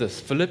 Have a look at this.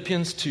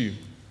 Philippians 2,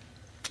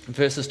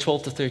 verses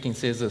 12 to 13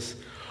 says this.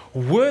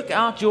 Work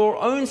out your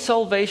own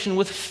salvation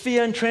with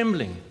fear and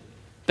trembling.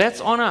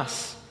 That's on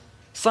us.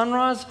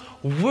 Sunrise,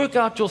 work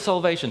out your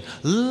salvation.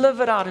 Live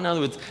it out, in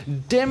other words.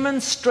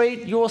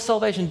 Demonstrate your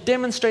salvation.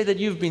 Demonstrate that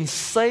you've been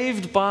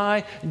saved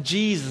by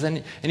Jesus.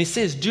 And he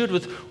says, do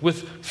it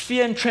with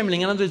fear and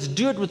trembling. In other words,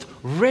 do it with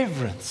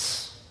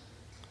reverence.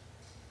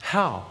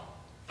 How?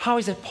 How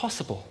is that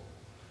possible?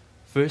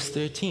 Verse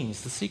 13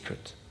 is the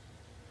secret.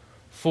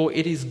 For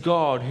it is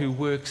God who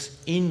works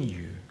in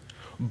you,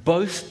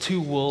 both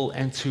to will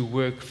and to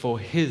work for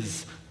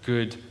His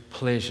good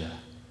pleasure.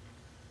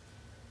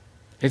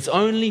 It's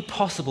only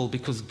possible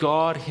because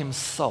God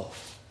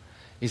Himself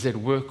is at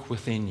work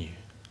within you.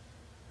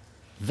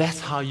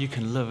 That's how you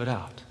can live it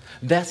out.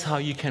 That's how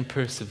you can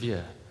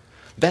persevere.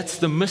 That's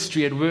the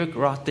mystery at work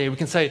right there. We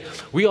can say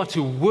we are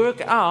to work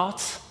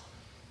out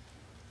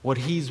what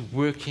He's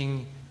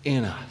working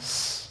in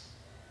us.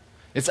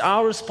 It's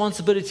our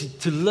responsibility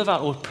to live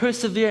out or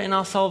persevere in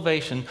our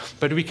salvation,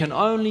 but we can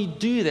only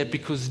do that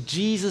because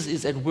Jesus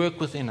is at work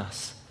within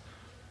us,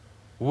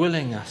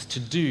 willing us to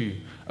do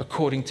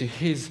according to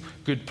His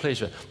good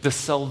pleasure, the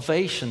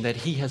salvation that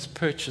He has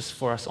purchased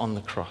for us on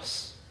the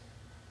cross.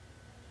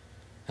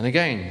 And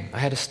again, I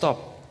had to stop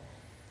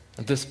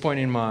at this point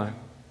in my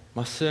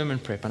sermon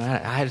prep, and I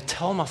had to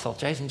tell myself,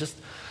 Jason,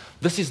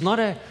 this is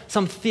not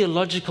some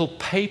theological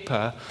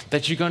paper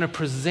that you're going to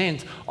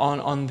present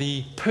on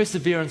the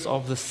perseverance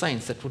of the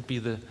saints. That would be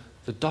the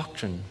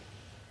doctrine.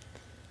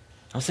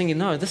 I was thinking,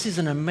 no, this is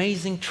an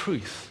amazing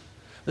truth.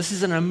 This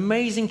is an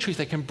amazing truth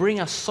that can bring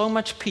us so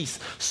much peace,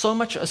 so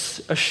much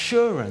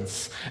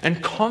assurance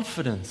and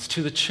confidence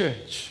to the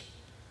church.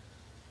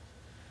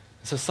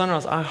 So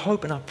Sunrise, I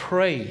hope and I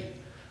pray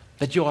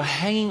that you are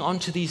hanging on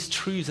to these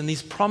truths and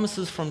these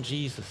promises from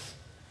Jesus.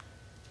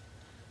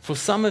 For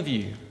some of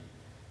you,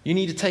 you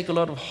need to take a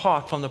lot of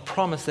heart from the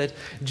promise that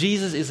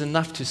Jesus is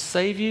enough to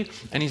save you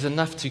and He's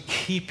enough to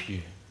keep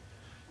you.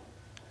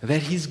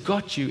 That He's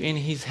got you in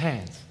His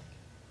hands.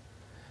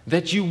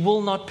 That you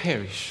will not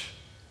perish.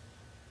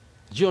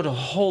 You ought to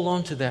hold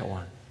on to that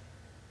one.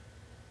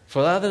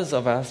 For others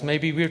of us,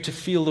 maybe we're to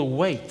feel the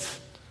weight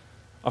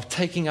of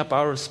taking up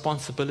our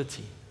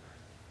responsibility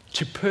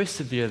to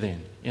persevere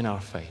then in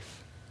our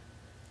faith,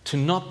 to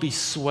not be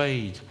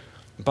swayed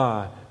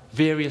by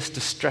various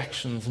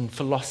distractions and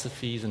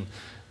philosophies and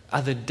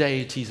other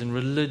deities and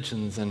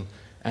religions and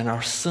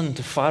our sin,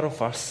 to fight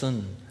off our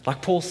sin.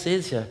 Like Paul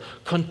says here,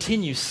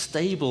 continue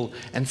stable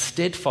and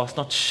steadfast,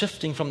 not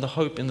shifting from the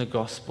hope in the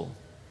gospel.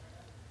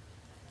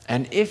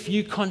 And if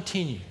you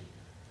continue,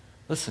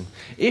 listen,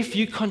 if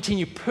you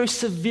continue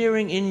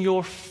persevering in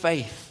your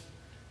faith,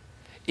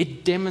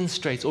 it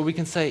demonstrates, or we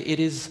can say it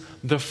is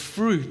the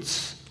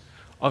fruits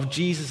of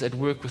Jesus at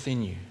work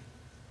within you,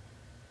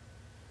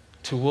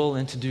 to will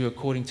and to do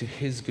according to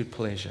His good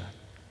pleasure.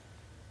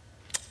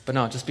 But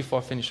now, just before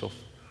I finish off,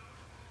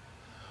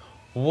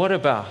 what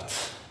about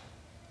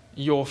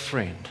your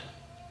friend,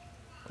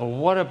 or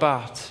what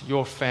about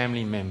your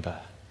family member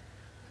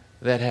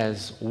that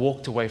has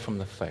walked away from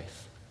the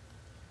faith?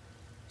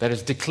 That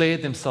has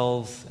declared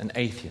themselves an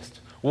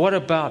atheist? What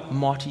about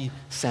Marty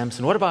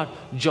Sampson? What about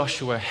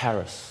Joshua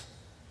Harris?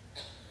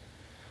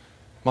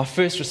 My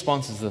first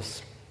response is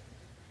this.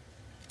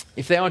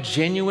 If they are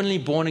genuinely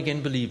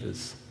born-again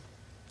believers,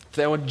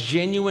 they've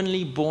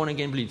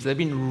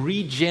been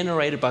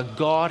regenerated by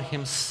God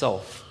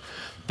Himself,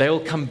 they will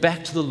come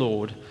back to the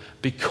Lord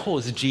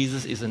because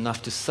Jesus is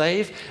enough to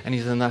save and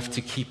He's enough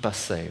to keep us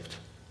saved.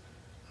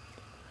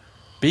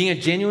 Being a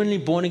genuinely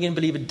born-again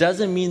believer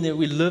doesn't mean that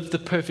we live the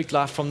perfect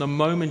life from the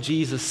moment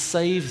Jesus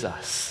saves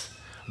us.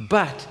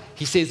 But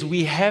He says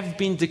we have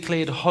been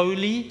declared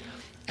holy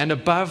and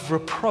above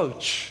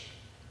reproach.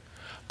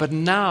 But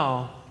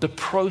now the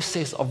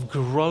process of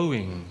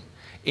growing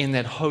in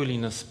that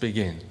holiness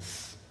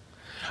begins.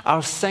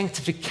 Our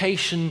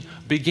sanctification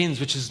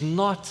begins, which is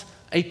not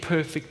a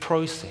perfect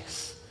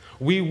process.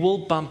 We will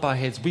bump our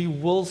heads, we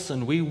will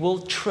sin, we will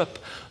trip.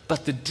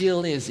 But the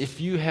deal is,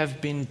 if you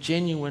have been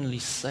genuinely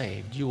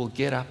saved, you will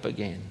get up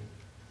again.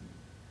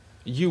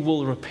 You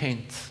will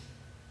repent.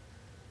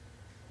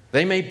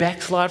 They may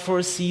backslide for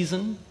a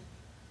season,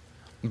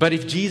 But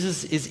if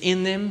Jesus is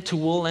in them to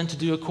will and to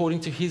do according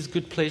to his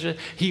good pleasure,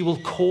 he will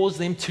cause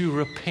them to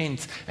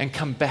repent and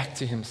come back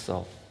to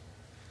himself.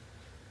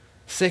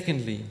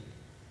 Secondly,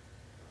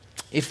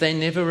 if they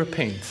never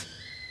repent,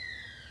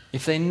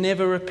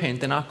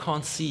 then I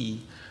can't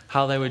see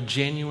how they were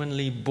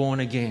genuinely born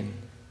again,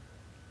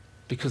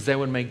 because that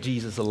would make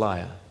Jesus a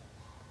liar.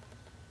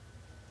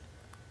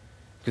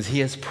 Because he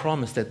has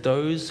promised that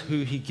those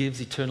who he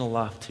gives eternal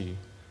life to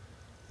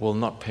will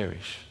not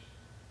perish.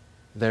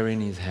 They're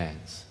in his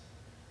hands.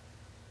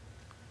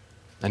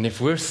 And if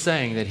we're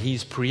saying that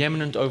he's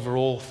preeminent over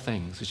all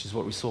things, which is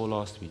what we saw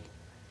last week,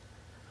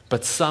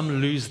 but some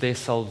lose their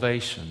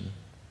salvation,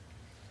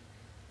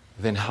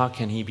 then how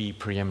can he be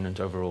preeminent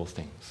over all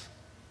things?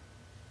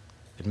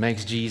 It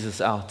makes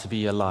Jesus out to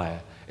be a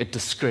liar. It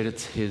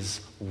discredits his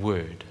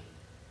word.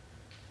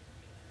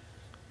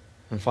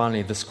 And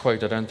finally, this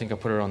quote, I don't think I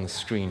put it on the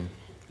screen.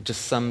 It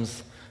just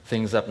sums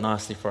things up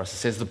nicely for us. It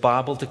says, the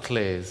Bible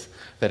declares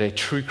that a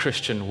true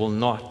Christian will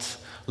not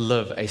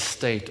live a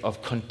state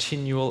of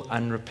continual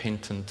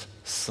unrepentant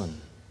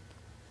sin,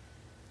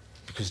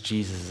 because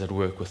Jesus is at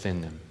work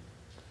within them.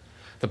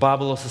 The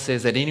Bible also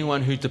says that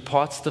anyone who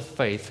departs the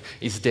faith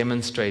is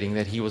demonstrating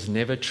that he was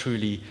never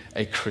truly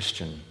a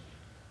Christian.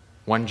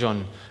 1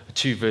 John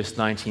 2 verse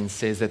 19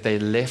 says that they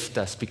left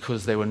us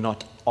because they were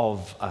not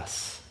of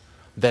us.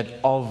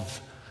 That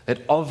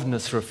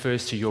ofness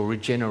refers to your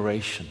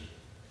regeneration.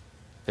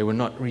 They were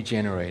not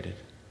regenerated.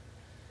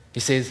 He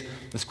says,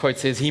 this quote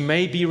says, he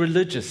may be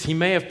religious, he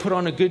may have put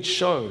on a good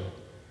show,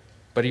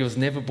 but he was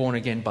never born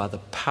again by the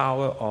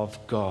power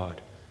of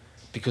God.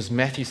 Because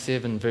Matthew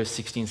 7 verse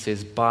 16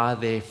 says, by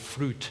their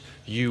fruit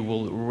you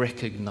will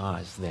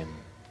recognize them.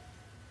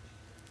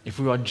 If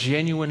we are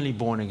genuinely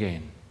born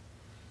again,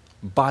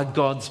 by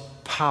God's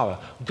power,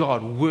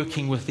 God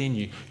working within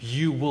you,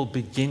 you will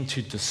begin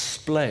to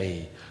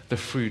display the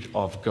fruit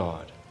of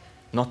God,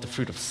 not the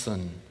fruit of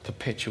sin,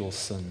 perpetual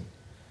sin.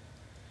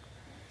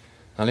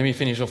 Now let me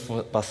finish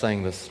off by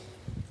saying this,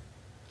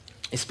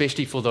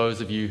 especially for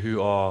those of you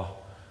who are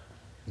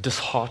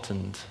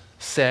disheartened,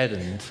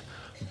 saddened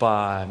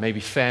by maybe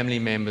family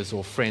members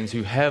or friends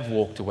who have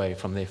walked away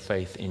from their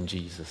faith in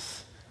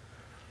Jesus.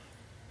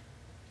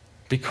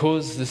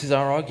 Because, this is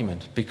our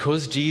argument,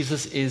 because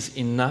Jesus is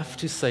enough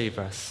to save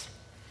us,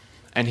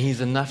 and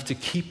he's enough to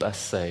keep us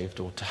saved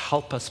or to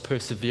help us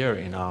persevere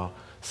in our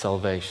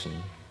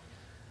salvation,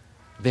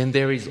 then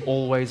there is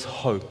always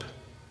hope.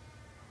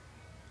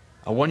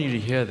 I want you to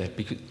hear that,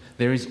 because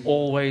there is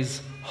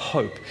always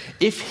hope.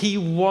 If he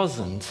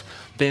wasn't,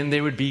 then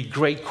there would be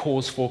great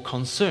cause for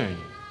concern.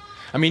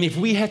 I mean, if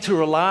we had to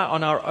rely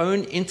on our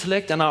own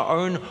intellect and our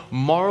own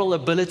moral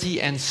ability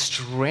and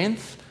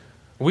strength,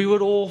 we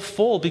would all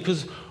fall,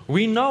 because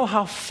we know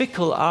how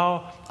fickle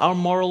our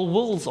moral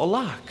wills are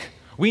like.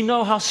 We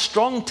know how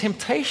strong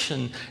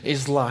temptation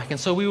is like, and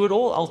so we would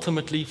all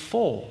ultimately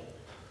fall.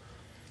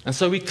 And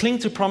so we cling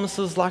to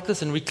promises like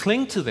this, and we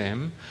cling to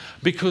them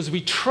because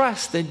we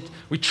trust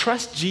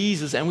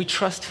Jesus and we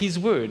trust his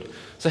word.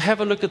 So have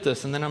a look at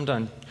this, and then I'm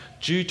done.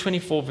 Jude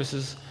 24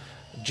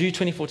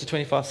 to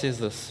 25 says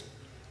this.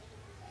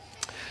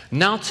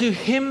 Now to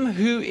him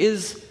who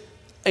is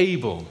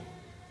able,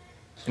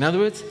 in other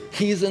words,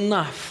 he is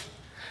enough.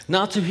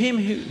 Now to him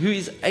who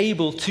is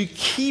able to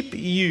keep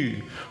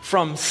you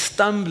from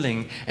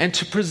stumbling and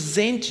to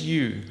present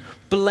you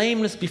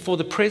blameless before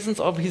the presence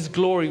of his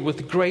glory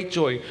with great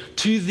joy,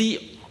 to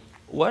the,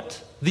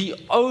 what? The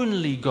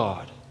only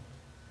God.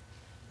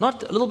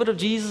 Not a little bit of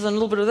Jesus and a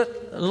little bit of that,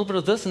 a little bit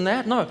of this and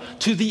that. No,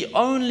 to the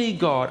only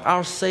God,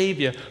 our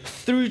Savior,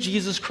 through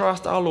Jesus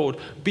Christ our Lord,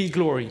 be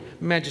glory,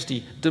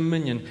 majesty,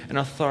 dominion, and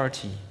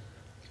authority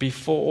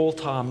before all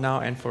time,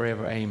 now and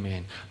forever.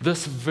 Amen.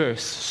 This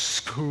verse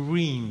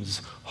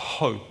screams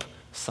hope,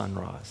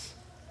 Sunrise.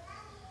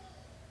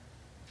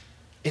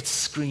 It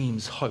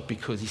screams hope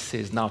because he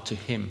says, now to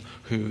him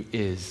who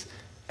is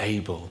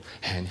able.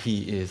 And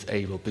he is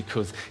able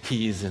because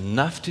he is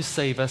enough to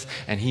save us,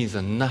 and he is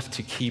enough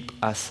to keep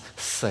us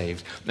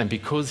saved. And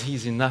because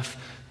he's enough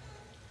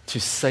to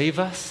save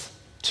us,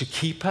 to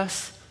keep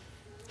us,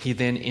 he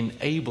then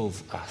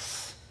enables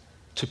us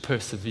to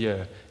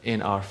persevere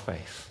in our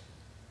faith.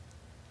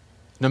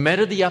 No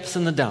matter the ups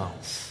and the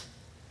downs,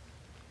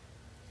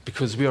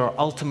 because we are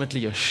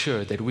ultimately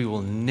assured that we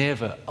will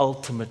never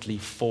ultimately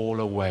fall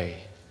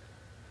away.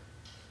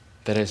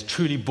 That as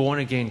truly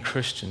born-again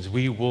Christians,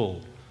 we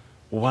will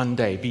one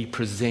day be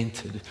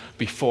presented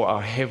before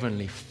our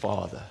Heavenly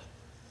Father,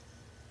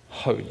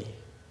 holy,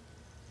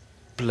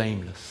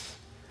 blameless,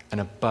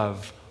 and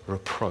above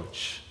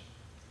reproach.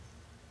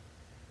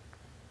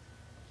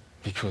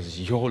 Because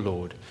your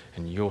Lord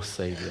and your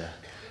Savior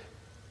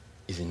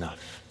is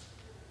enough.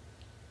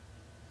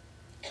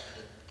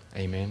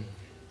 Amen.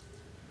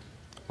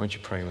 Won't you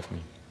pray with me?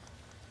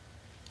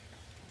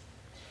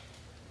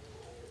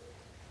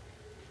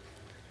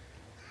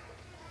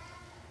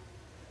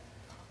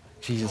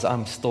 Jesus,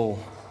 I'm still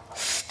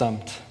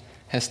stumped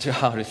as to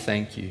how to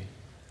thank you.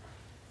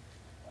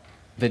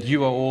 That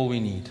you are all we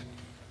need.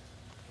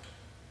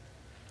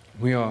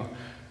 We are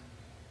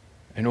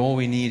And all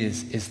we need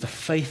is the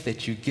faith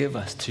that you give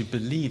us to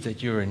believe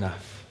that you're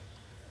enough.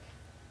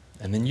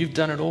 And then you've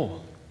done it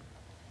all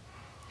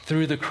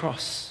through the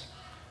cross.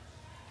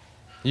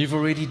 You've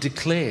already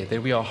declared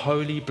that we are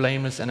holy,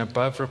 blameless, and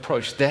above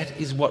reproach. That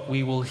is what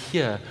we will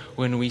hear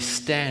when we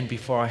stand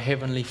before our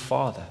Heavenly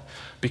Father,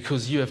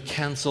 because you have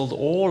cancelled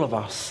all of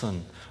our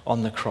sin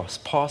on the cross,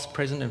 past,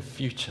 present, and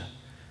future.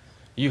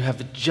 You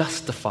have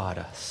justified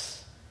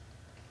us.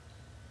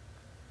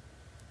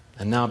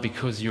 And now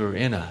because you're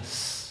in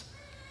us,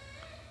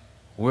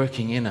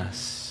 working in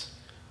us,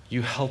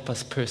 you help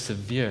us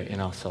persevere in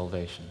our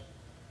salvation.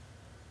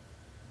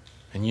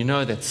 And you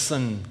know that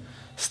sin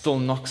still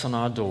knocks on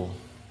our door,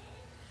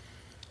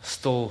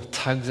 still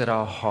tugs at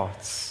our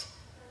hearts,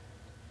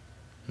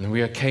 and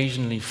we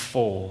occasionally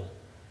fall,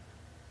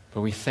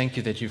 but we thank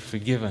you that you've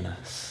forgiven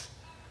us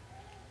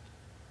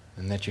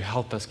and that you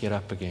help us get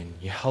up again.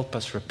 You help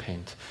us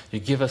repent. You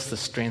give us the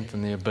strength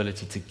and the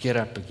ability to get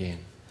up again,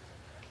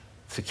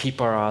 to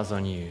keep our eyes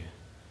on you,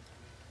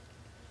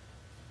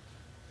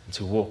 and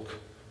to walk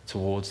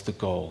towards the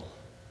goal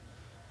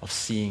of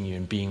seeing you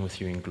and being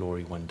with you in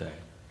glory one day.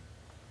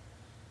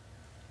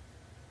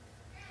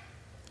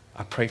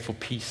 I pray for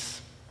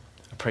peace.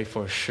 I pray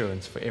for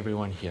assurance for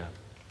everyone here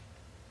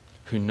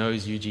who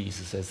knows you,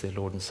 Jesus, as their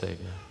Lord and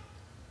Savior.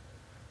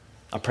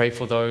 I pray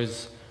for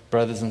those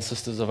brothers and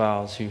sisters of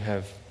ours who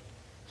have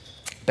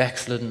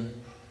backslidden.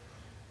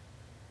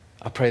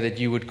 I pray that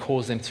you would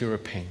cause them to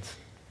repent.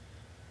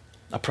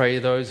 I pray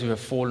those who have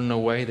fallen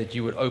away that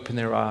you would open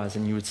their eyes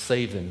and you would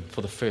save them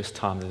for the first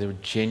time, that they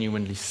would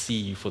genuinely see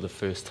you for the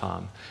first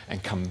time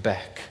and come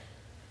back.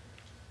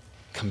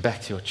 Come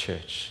back to your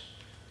church.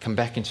 Come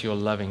back into your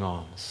loving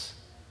arms.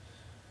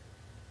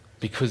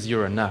 Because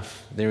you're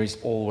enough, there is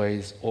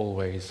always,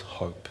 always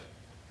hope.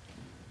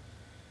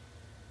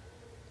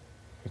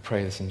 We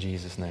pray this in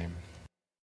Jesus' name.